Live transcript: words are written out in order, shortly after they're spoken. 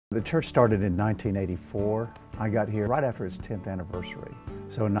The church started in 1984. I got here right after its 10th anniversary.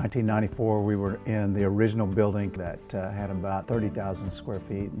 So in 1994, we were in the original building that had about 30,000 square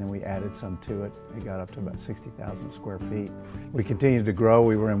feet, and then we added some to it. It got up to about 60,000 square feet. We continued to grow.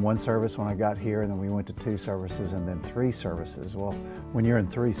 We were in one service when I got here, and then we went to 2 services and then 3 services. Well, when you're in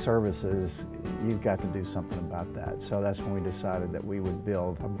 3 services, you've got to do something about that. So that's when we decided that we would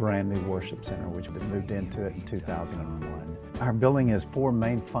build a brand new worship center, which we moved into it in 2001. Our building has 4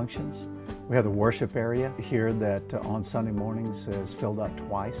 main functions. We have the worship area here that on Sunday mornings is filled up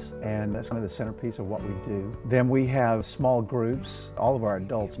twice, and that's kind of the centerpiece of what we do. Then we have small groups. All of our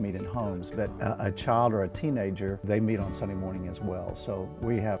adults meet in homes, but a child or a teenager, they meet on Sunday morning as well. So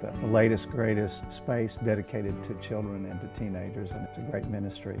we have the latest, greatest space dedicated to children and to teenagers, and it's a great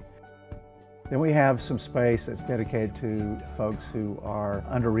ministry. Then we have some space that's dedicated to folks who are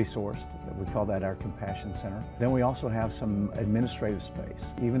under-resourced. We call that our Compassion Center. Then we also have some administrative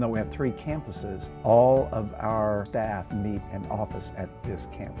space. Even though we have 3 campuses, all of our staff meet in office at this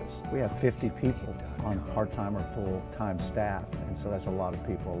campus. We have 50 people on part-time or full-time staff, and so that's a lot of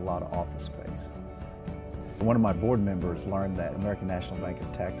people, a lot of office space. One of my board members learned that American National Bank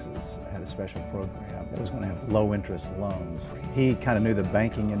of Texas had a special program that was going to have low-interest loans. He kind of knew the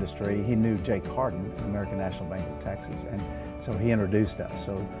banking industry. He knew Jake Harden at American National Bank of Texas, and so he introduced us.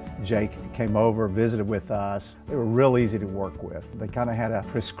 So Jake came over, visited with us. They were real easy to work with. They kind of had a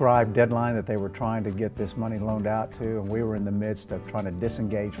prescribed deadline that they were trying to get this money loaned out to, and we were in the midst of trying to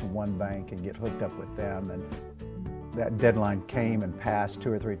disengage from one bank and get hooked up with them. And that deadline came and passed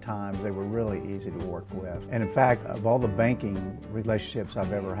 2 or 3 times. They were really easy to work with. And in fact, of all the banking relationships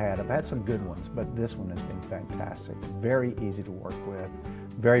I've ever had, I've had some good ones, but this one has been fantastic. Very easy to work with,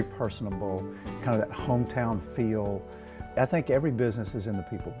 very personable. It's kind of that hometown feel. I think every business is in the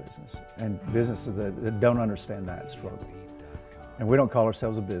people business, and businesses that don't understand that struggle. And we don't call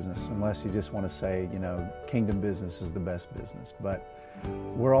ourselves a business unless you just want to say, you know, kingdom business is the best business. But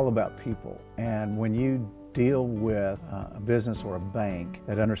we're all about people. And when you deal with a business or a bank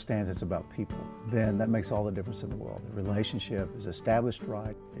that understands it's about people, then that makes all the difference in the world. The relationship is established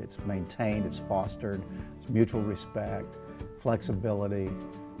right, it's maintained, it's fostered, it's mutual respect, flexibility,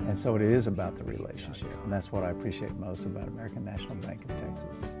 and so it is about the relationship. And that's what I appreciate most about American National Bank of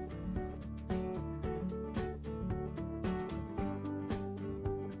Texas.